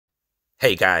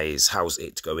Hey guys, how's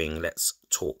it going? Let's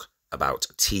talk about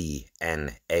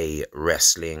TNA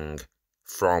wrestling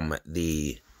from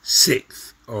the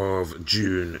 6th of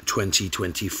June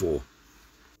 2024.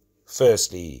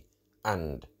 Firstly,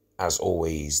 and as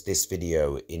always, this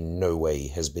video in no way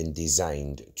has been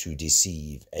designed to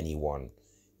deceive anyone.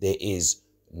 There is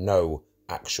no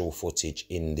actual footage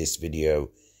in this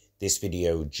video. This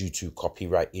video, due to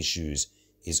copyright issues,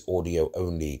 is audio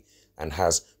only and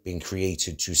has been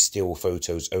created to still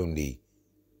photos only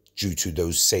due to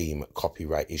those same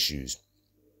copyright issues.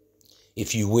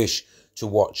 If you wish to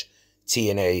watch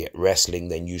TNA wrestling,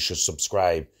 then you should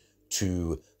subscribe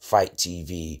to Fight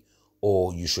TV,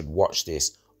 or you should watch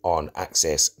this on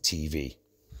Access TV.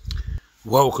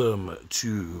 Welcome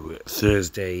to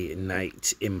Thursday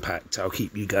Night Impact. I'll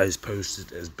keep you guys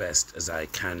posted as best as I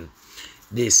can.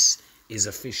 This is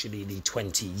officially the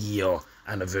 20-year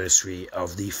anniversary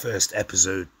of the first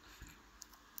episode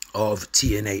of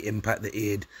TNA Impact that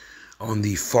aired on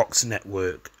the Fox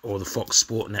network, or the Fox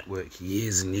Sport network,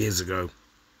 years and years ago.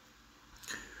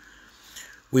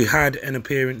 We had an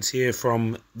appearance here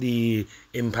from the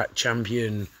Impact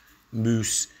champion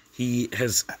Moose. He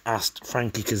has asked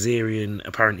Frankie Kazarian,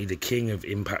 apparently the king of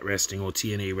Impact Wrestling or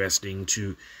TNA Wrestling,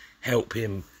 to help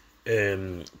him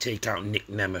take out Nick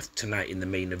Nemeth tonight in the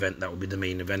main event. That will be the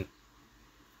main event.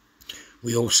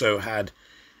 We also had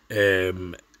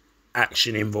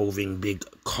action involving Big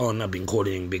Con. I've been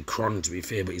calling him Big Con, to be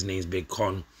fair, but his name's Big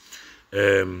Con.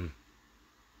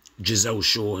 Giselle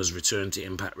Shaw has returned to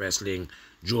Impact Wrestling.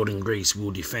 Jordan Grace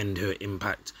will defend her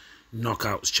Impact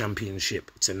Knockouts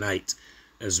Championship tonight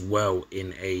as well,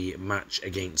 in a match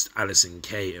against Allysin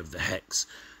Kay of the Hex.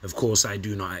 Of course, I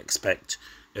do not expect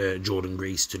Jordan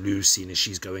Grace to lose, seeing as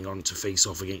she's going on to face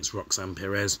off against Roxanne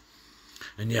Perez.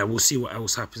 And yeah, we'll see what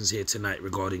else happens here tonight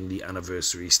regarding the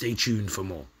anniversary. Stay tuned for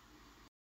more.